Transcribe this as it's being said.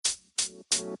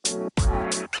Hey,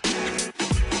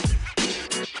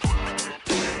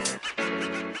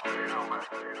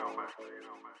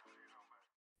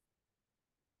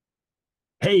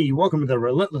 welcome to the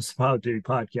Relentless Positivity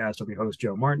Podcast. I'm your host,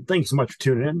 Joe Martin. Thank you so much for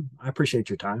tuning in. I appreciate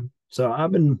your time. So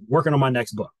I've been working on my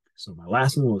next book. So my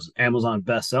last one was Amazon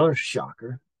bestseller.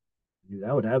 Shocker. I knew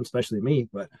that would happen, especially me.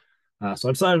 But so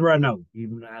I decided to write another.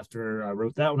 Even after I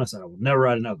wrote that one, I said I will never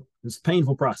write another. It's a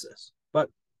painful process. But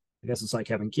I guess it's like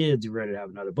having kids. You're ready to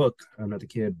have another book, another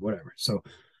kid, whatever. So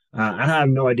I have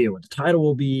no idea what the title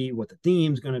will be, what the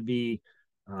theme's going to be.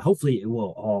 Hopefully, it will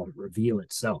all reveal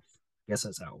itself. I guess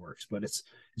that's how it works. But it's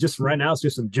just right now, it's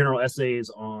just some general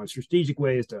essays on strategic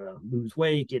ways to lose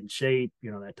weight, get in shape,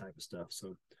 that type of stuff.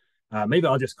 So maybe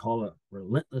I'll just call it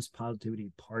Relentless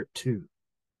Positivity Part 2,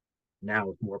 now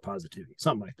with more positivity,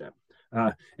 something like that.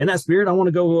 In that spirit, I want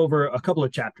to go over a couple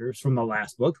of chapters from the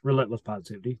last book, Relentless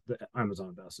Positivity, the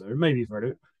Amazon bestseller. Maybe you've heard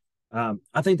it.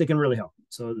 I think they can really help.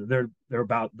 So they're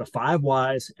about the 5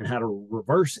 whys and how to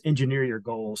reverse engineer your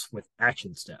goals with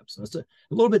action steps. So it's a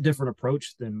little bit different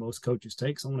approach than most coaches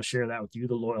take. So I want to share that with you,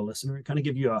 the loyal listener, and kind of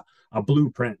give you a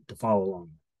blueprint to follow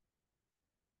along.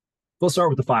 We'll start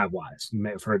with the 5 whys. You may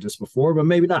have heard this before, but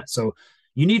maybe not. So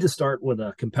you need to start with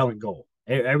a compelling goal.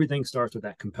 Everything starts with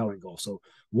that compelling goal. So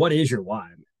what is your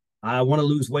why? I want to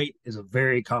lose weight is a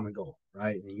very common goal,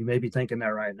 right? And you may be thinking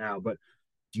that right now, but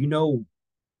do you know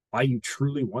why you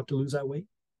truly want to lose that weight?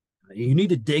 You need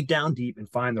to dig down deep and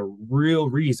find the real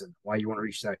reason why you want to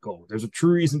reach that goal. There's a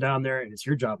true reason down there, and it's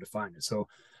your job to find it. So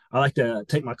I like to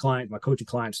take my coaching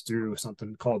clients through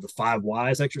something called the 5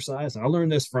 whys exercise. And I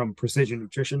learned this from Precision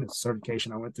Nutrition. It's a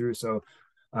certification I went through. So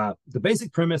the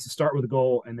basic premise is start with a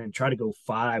goal and then try to go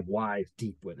 5 whys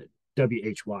deep with it.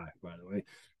 WHY, by the way.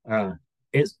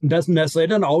 It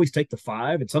doesn't always take the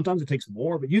 5, and sometimes it takes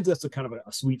more, but usually that's a kind of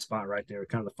a sweet spot right there,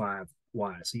 kind of the 5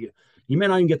 whys. So you may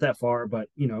not even get that far, but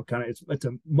kind of it's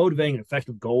a motivating and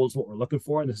effective goal is what we're looking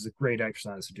for, and this is a great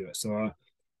exercise to do it. So I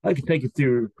like to take you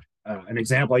through an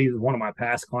example. I used one of my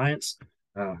past clients.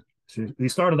 So we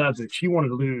started out that she wanted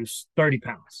to lose 30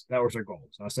 pounds. That was her goal.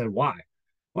 So I said, why?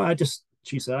 Well,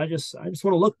 she said, I just want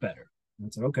to look better. And I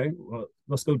said, okay, well,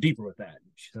 let's go deeper with that.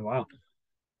 She said, wow,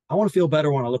 I want to feel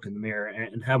better when I look in the mirror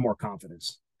and have more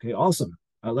confidence. Okay, awesome.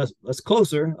 Let's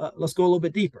closer. Let's go a little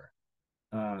bit deeper.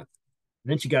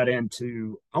 Then she got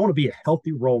into, I want to be a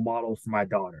healthy role model for my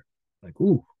daughter. Like,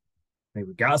 ooh, maybe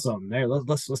we got something there.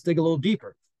 Let's dig a little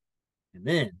deeper. And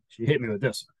then she hit me with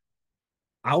this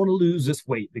one. I want to lose this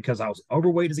weight because I was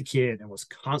overweight as a kid and was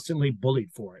constantly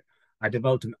bullied for it. I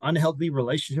developed an unhealthy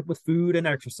relationship with food and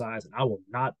exercise, and I will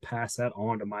not pass that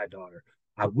on to my daughter.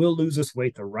 I will lose this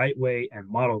weight the right way and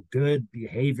model good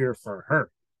behavior for her.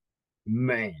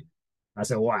 Man, I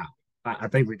said, wow, I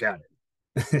think we got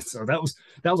it. So that was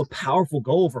a powerful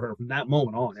goal for her from that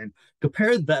moment on. And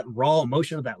compared that raw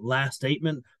emotion of that last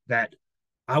statement, that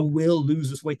I will lose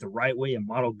this weight the right way and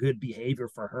model good behavior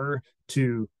for her,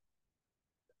 to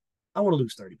I want to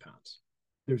lose 30 pounds.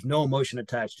 There's no emotion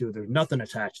attached to it. There's nothing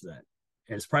attached to that.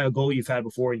 And it's probably a goal you've had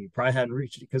before and you probably hadn't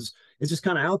reached it because it's just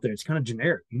kind of out there. It's kind of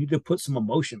generic. You need to put some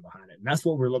emotion behind it. And that's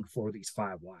what we're looking for with these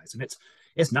 5 whys. And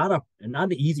it's not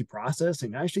an easy process.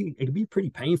 And actually it can be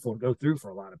pretty painful to go through for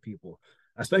a lot of people,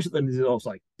 especially when those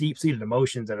like deep-seated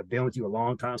emotions that have been with you a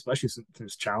long time, especially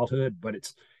since childhood. But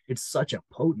it's such a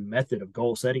potent method of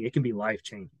goal setting. It can be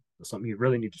life-changing. It's something you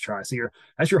really need to try. So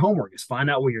that's your homework, is find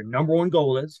out what your number one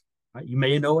goal is. Right? You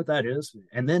may know what that is,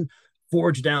 and then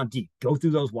forge down deep. Go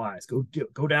through those whys.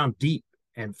 Go down deep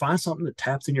and find something that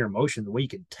taps in your emotion, the way you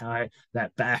can tie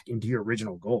that back into your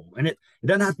original goal. And it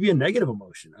doesn't have to be a negative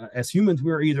emotion. As humans,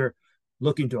 we're either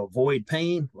looking to avoid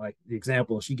pain, like the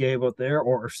example she gave out there,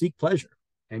 or seek pleasure.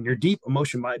 And your deep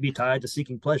emotion might be tied to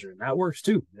seeking pleasure, and that works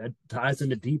too. That ties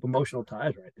into deep emotional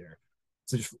ties right there.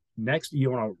 So just next,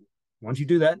 you want to, once you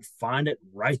do that, find it,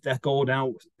 write that goal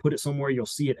down, put it somewhere you'll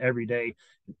see it every day.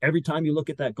 And every time you look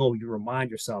at that goal, you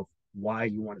remind yourself why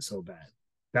you want it so bad.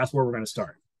 That's where we're going to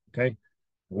start. Okay. And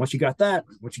once you got that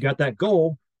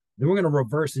goal, then we're going to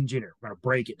reverse engineer. We're going to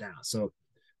break it down. So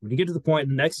when you get to the point,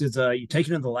 the next is you take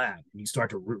it in the lab and you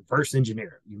start to reverse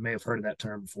engineer. You may have heard of that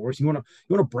term before. So you want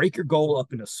to break your goal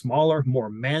up into smaller, more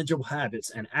manageable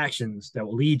habits and actions that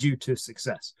will lead you to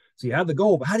success. So you have the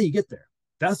goal, but how do you get there?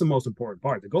 That's the most important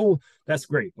part. The goal, that's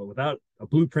great, but without a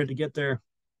blueprint to get there,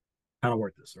 kind of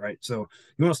worthless, right? So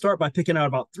you want to start by picking out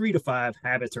about 3 to 5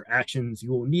 habits or actions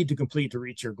you will need to complete to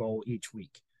reach your goal each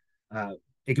week.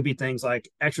 It could be things like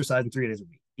exercising 3 days a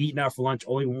week, eating out for lunch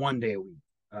only 1 day a week,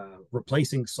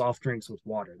 replacing soft drinks with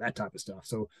water, that type of stuff.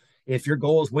 So if your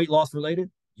goal is weight loss related,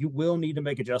 you will need to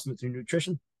make adjustments in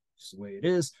nutrition. It's the way it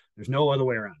is. There's no other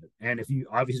way around it. And if you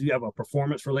obviously you have a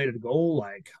performance related goal,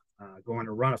 like going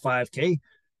to run a 5K,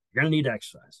 you're going to need to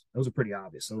exercise. Those are pretty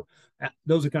obvious. So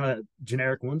those are kind of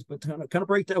generic ones, but kind of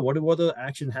break down what are the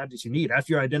action habits you need.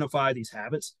 After you identify these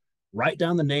habits, write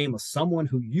down the name of someone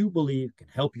who you believe can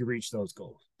help you reach those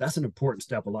goals. That's an important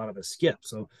step a lot of us skip.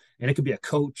 So, and it could be a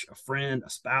coach, a friend, a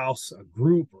spouse, a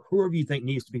group, or whoever you think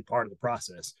needs to be part of the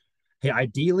process. Hey,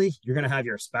 ideally, you're going to have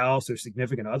your spouse or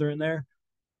significant other in there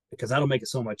because that'll make it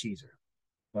so much easier.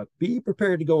 But be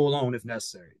prepared to go alone if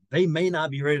necessary. They may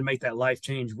not be ready to make that life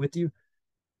change with you,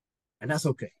 and that's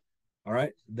okay. All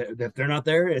right. If they're not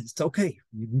there, it's okay.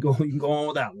 You can go on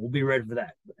without. We'll be ready for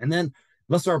that. And then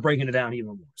let's start breaking it down even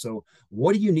more. So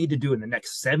what do you need to do in the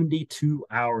next 72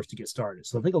 hours to get started?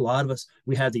 So I think a lot of us,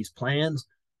 we have these plans,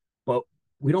 but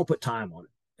we don't put time on it.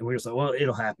 And we're just like, well,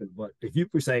 it'll happen. But if you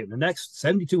say in the next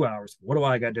 72 hours, what do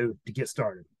I got to do to get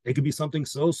started? It could be something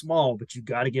so small, but you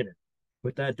got to get it.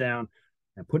 Put that down,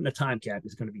 and putting a time cap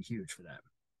is going to be huge for that.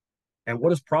 And what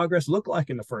does progress look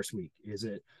like in the first week? Is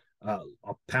it a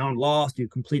pound lost? You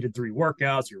completed 3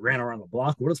 workouts, you ran around the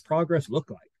block. What does progress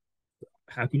look like?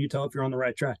 How can you tell if you're on the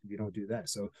right track if you don't do that?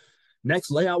 So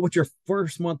next, lay out what your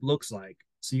first month looks like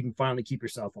so you can finally keep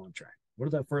yourself on track. What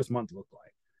does that first month look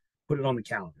like? Put it on the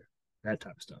calendar, that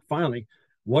type of stuff. Finally,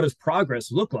 what does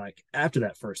progress look like after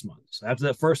that first month? So after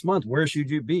that first month, where should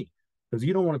you be? Because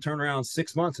you don't want to turn around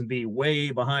 6 months and be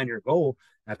way behind your goal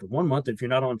after 1 month. If you're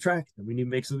not on track, then we need to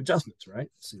make some adjustments, right?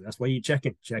 So that's why you check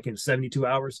in 72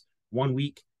 hours, 1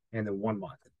 week, and then 1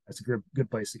 month. That's a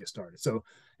good place to get started. So,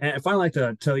 and if I'd like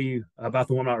to tell you about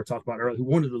the woman I was talking about earlier who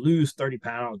wanted to lose 30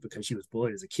 pounds because she was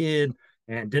bullied as a kid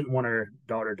and didn't want her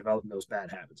daughter developing those bad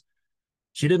habits.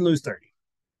 She didn't lose 30.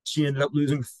 She ended up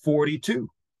losing 42.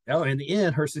 Oh, in the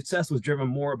end, her success was driven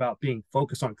more about being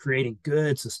focused on creating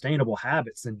good, sustainable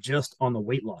habits than just on the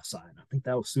weight loss side. I think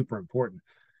that was super important.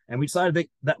 And we decided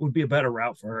that would be a better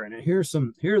route for her. And here's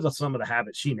some of the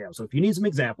habits she nailed. So if you need some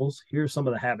examples, here's some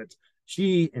of the habits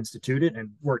she instituted and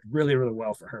worked really, really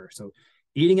well for her. So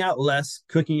eating out less,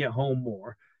 cooking at home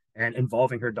more, and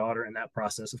involving her daughter in that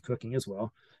process of cooking as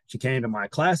well. She came to my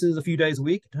classes a few days a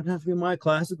week. It doesn't have to be my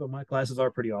classes, but my classes are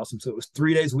pretty awesome. So it was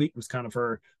 3 days a week was kind of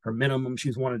her minimum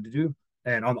she's wanted to do.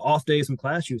 And on the off days from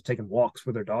class, she was taking walks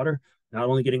with her daughter, not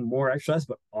only getting more exercise,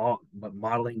 but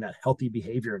modeling that healthy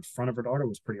behavior in front of her daughter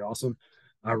was pretty awesome.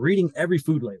 Reading every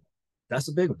food label. That's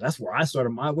a big one. That's where I started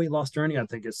my weight loss journey. I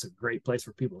think it's a great place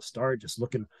for people to start, just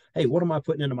looking, hey, what am I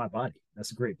putting into my body?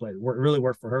 That's a great place. It really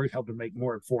worked for her. It helped her make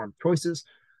more informed choices.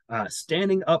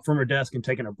 Standing up from her desk and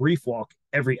taking a brief walk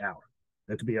every hour.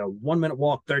 That could be a 1 minute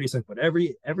walk, 30 seconds, but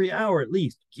every hour at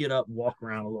least, get up, walk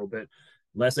around a little bit.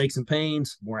 Less aches and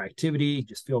pains, more activity,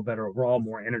 just feel better overall,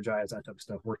 more energized, that type of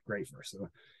stuff worked great for her. So,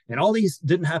 and all these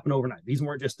didn't happen overnight. These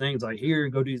weren't just things like, here,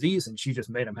 go do these, and she just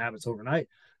made them habits overnight.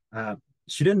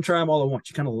 She didn't try them all at once.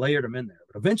 She kind of layered them in there,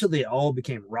 but eventually they all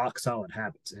became rock solid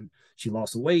habits. And she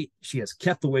lost the weight. She has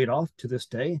kept the weight off to this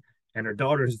day. And her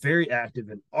daughter is very active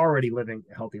and already living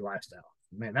a healthy lifestyle.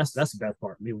 Man, that's the best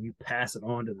part. I mean, when you pass it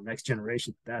on to the next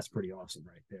generation, that's pretty awesome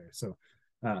right there. So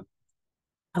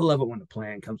I love it when the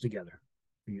plan comes together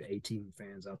for you A-Team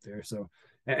fans out there. So,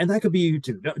 and that could be you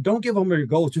too. Don't give them your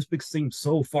goals just because it seems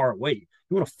so far away.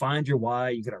 You want to find your why.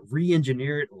 You got to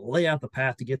re-engineer it, lay out the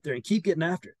path to get there, and keep getting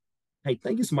after it. Hey,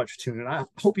 thank you so much for tuning in. I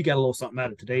hope you got a little something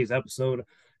out of today's episode.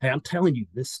 Hey, I'm telling you,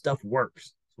 this stuff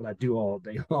works. What I do all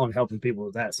day long, helping people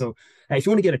with that. So, hey, if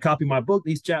you want to get a copy of my book,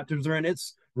 these chapters are in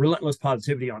It's Relentless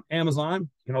Positivity on Amazon.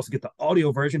 You can also get the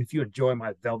audio version if you enjoy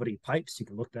my velvety pipes. You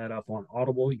can look that up on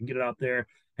Audible. You can get it out there.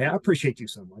 Hey, I appreciate you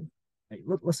so much. Hey,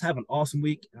 let's have an awesome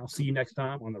week. I'll see you next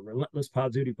time on the Relentless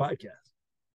Positivity Podcast.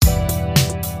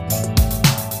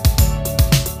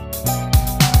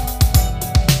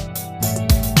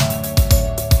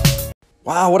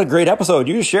 Wow, what a great episode.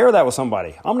 You just share that with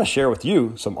somebody. I'm going to share with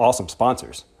you some awesome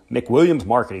sponsors. McWilliams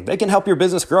Marketing. They can help your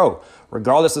business grow.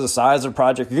 Regardless of the size of the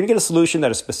project, you're going to get a solution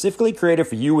that is specifically created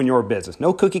for you and your business.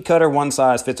 No cookie cutter, one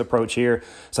size fits approach here.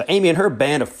 So Amy and her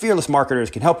band of fearless marketers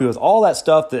can help you with all that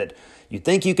stuff that you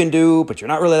think you can do, but you're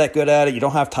not really that good at it. You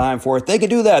don't have time for it. They can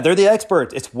do that. They're the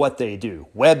experts. It's what they do.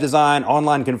 Web design,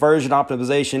 online conversion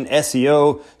optimization,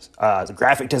 SEO,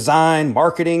 graphic design,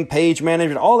 marketing, page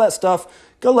management, all that stuff.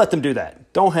 Go let them do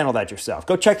that. Don't handle that yourself.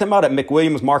 Go check them out at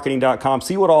McWilliamsMarketing.com.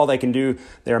 See what all they can do.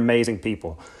 They're amazing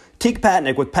people. Teak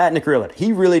Patnick with Patnick Realty.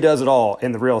 He really does it all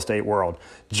in the real estate world.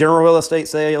 General real estate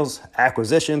sales,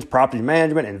 acquisitions, property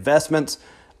management, investments,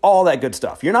 all that good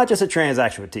stuff. You're not just a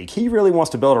transaction fatigue. He really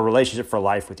wants to build a relationship for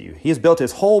life with you. He has built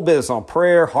his whole business on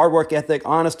prayer, hard work ethic,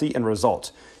 honesty, and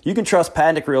results. You can trust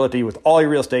Pat Nick Realty with all your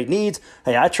real estate needs.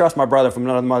 Hey, I trust my brother from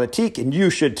another mother, Teak, and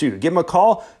you should too. Give him a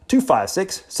call,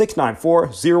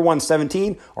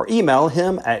 256-694-0117, or email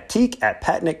him at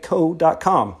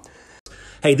teak@patnickco.com.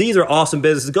 Hey, these are awesome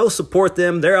businesses. Go support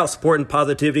them. They're out supporting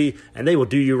positivity, and they will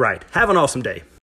do you right. Have an awesome day.